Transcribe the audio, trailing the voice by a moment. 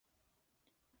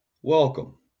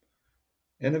Welcome.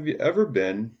 And have you ever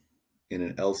been in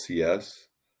an LCS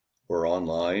or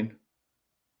online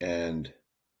and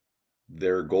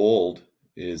their gold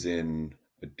is in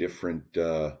a different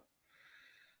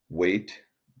weight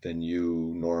than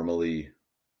you normally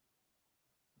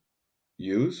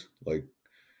use? Like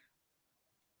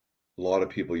a lot of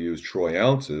people use troy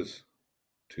ounces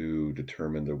to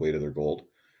determine the weight of their gold,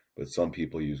 but some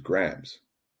people use grams.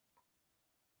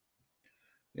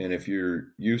 And if you're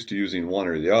used to using one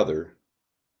or the other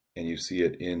and you see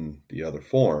it in the other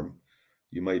form,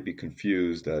 you might be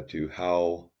confused as to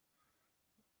how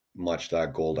much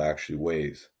that gold actually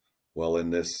weighs. Well,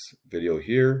 in this video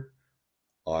here,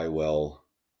 I will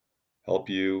help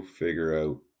you figure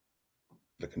out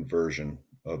the conversion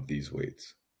of these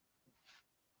weights.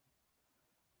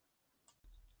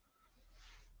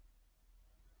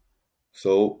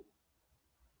 So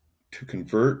to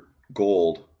convert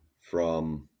gold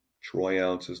from troy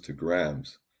ounces to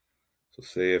grams, so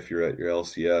say if you're at your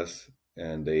LCS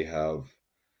and they have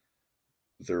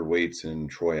their weights in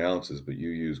troy ounces, but you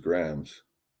use grams,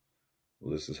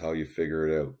 well, this is how you figure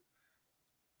it out.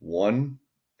 1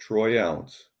 troy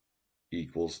ounce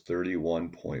equals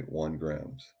 31.1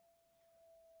 grams.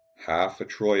 Half a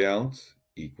troy ounce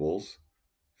equals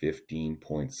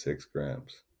 15.6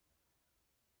 grams.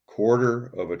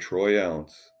 Quarter of a troy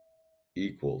ounce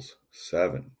equals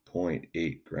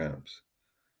 7.8 grams.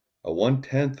 A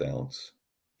 1/10 ounce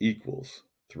equals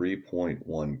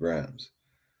 3.1 grams.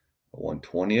 A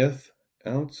 1/20th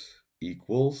ounce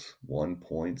equals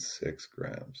 1.6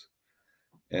 grams.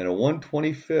 And a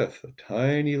 1/25th, a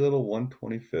tiny little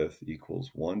 1/25th,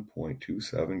 equals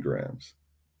 1.27 grams.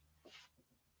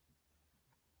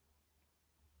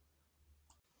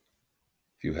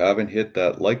 If you haven't hit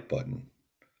that like button,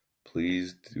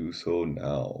 please do so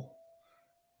now.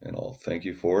 And I'll thank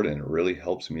you for it, and it really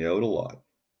helps me out a lot.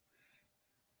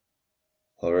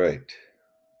 All right.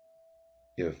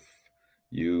 If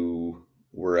you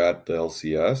were at the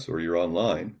LCS or you're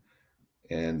online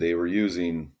and they were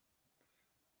using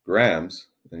grams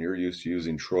and you're used to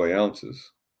using troy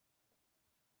ounces,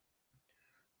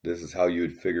 this is how you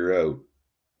would figure out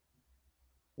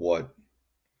what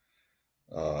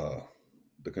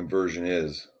the conversion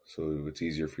is, so it's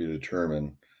easier for you to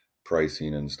determine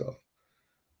pricing and stuff.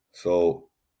 So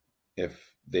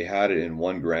if they had it in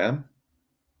 1 gram,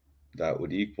 that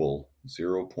would equal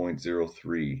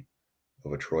 0.03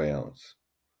 of a troy ounce.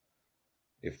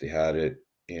 If they had it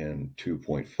in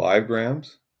 2.5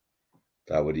 grams,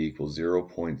 that would equal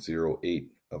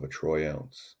 0.08 of a troy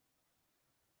ounce.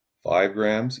 5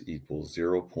 grams equals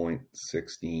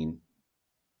 0.16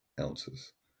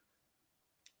 ounces.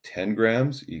 10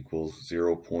 grams equals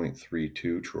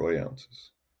 0.32 troy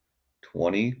ounces.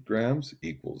 20 grams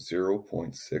equals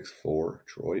 0.64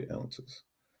 troy ounces.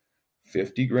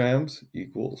 50 grams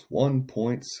equals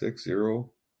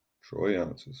 1.60 troy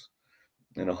ounces.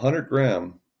 And a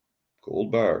 100-gram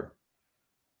gold bar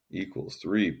equals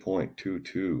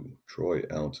 3.22 troy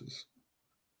ounces.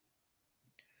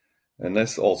 And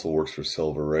this also works for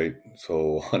silver, right?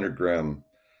 So 100-gram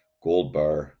gold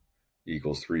bar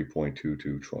equals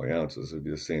 3.22 troy ounces. It would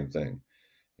be the same thing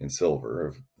in silver.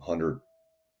 If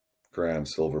 100-gram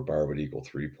silver bar would equal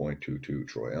 3.22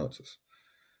 troy ounces.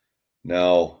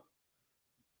 Now,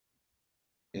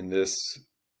 in this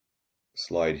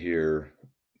slide here,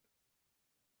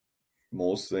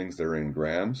 most things that are in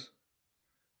grams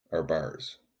are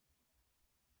bars.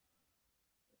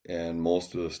 And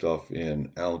most of the stuff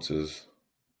in ounces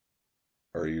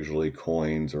are usually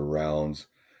coins or rounds,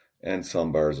 and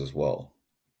some bars as well.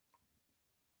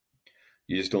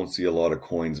 You just don't see a lot of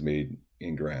coins made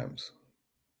in grams.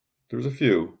 There's a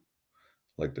few,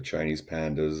 like the Chinese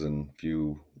pandas and a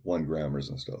few 1-grammers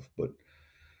and stuff, but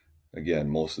again,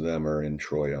 most of them are in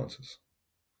troy ounces.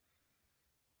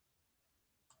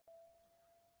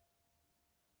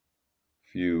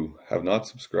 If you have not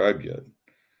subscribed yet,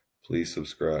 please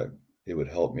subscribe. It would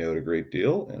help me out a great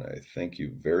deal, and I thank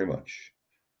you very much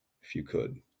if you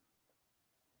could.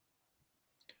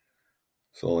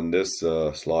 So in this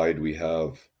slide, we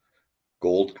have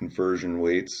gold conversion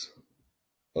weights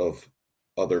of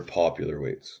other popular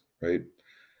weights, right?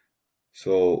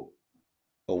 So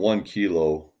a 1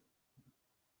 kilo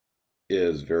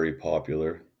is very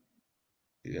popular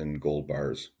in gold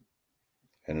bars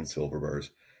and in silver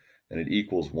bars, and it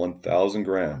equals 1,000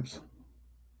 grams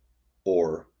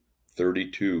or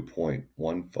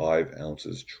 32.15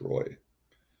 ounces troy.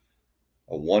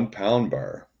 A 1-pound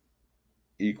bar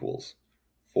equals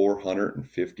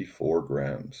 454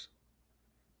 grams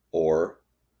or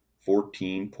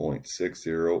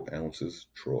 14.60 ounces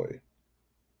troy.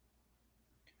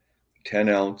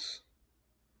 10-ounce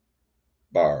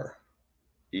bar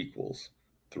equals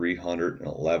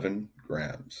 311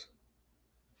 grams.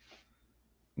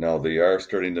 Now they are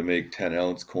starting to make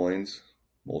 10-ounce coins,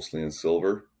 mostly in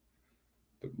silver,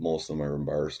 but most of them are in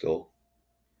bar still.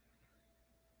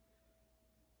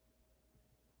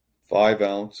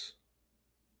 5-ounce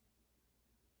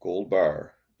gold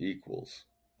bar equals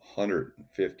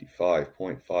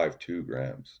 155.52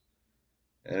 grams.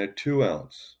 And a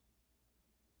 2-ounce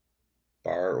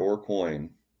bar or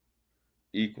coin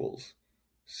equals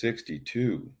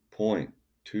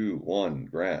 62.21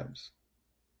 grams.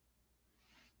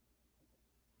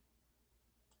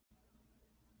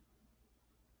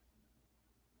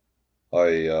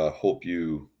 I hope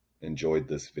you enjoyed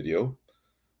this video.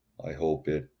 I hope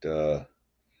it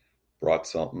brought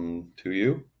something to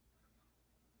you.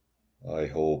 I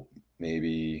hope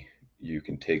maybe you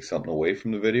can take something away from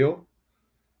the video.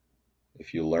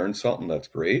 If you learned something, that's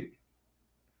great.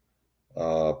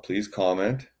 Please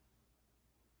comment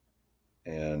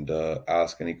and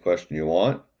ask any question you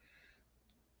want.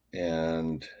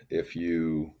 And if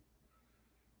you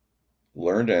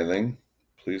learned anything,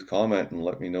 please comment and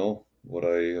let me know what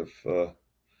I have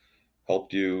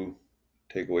helped you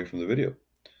take away from the video.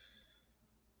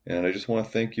 And I just want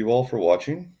to thank you all for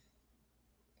watching.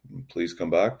 Please come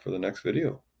back for the next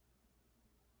video.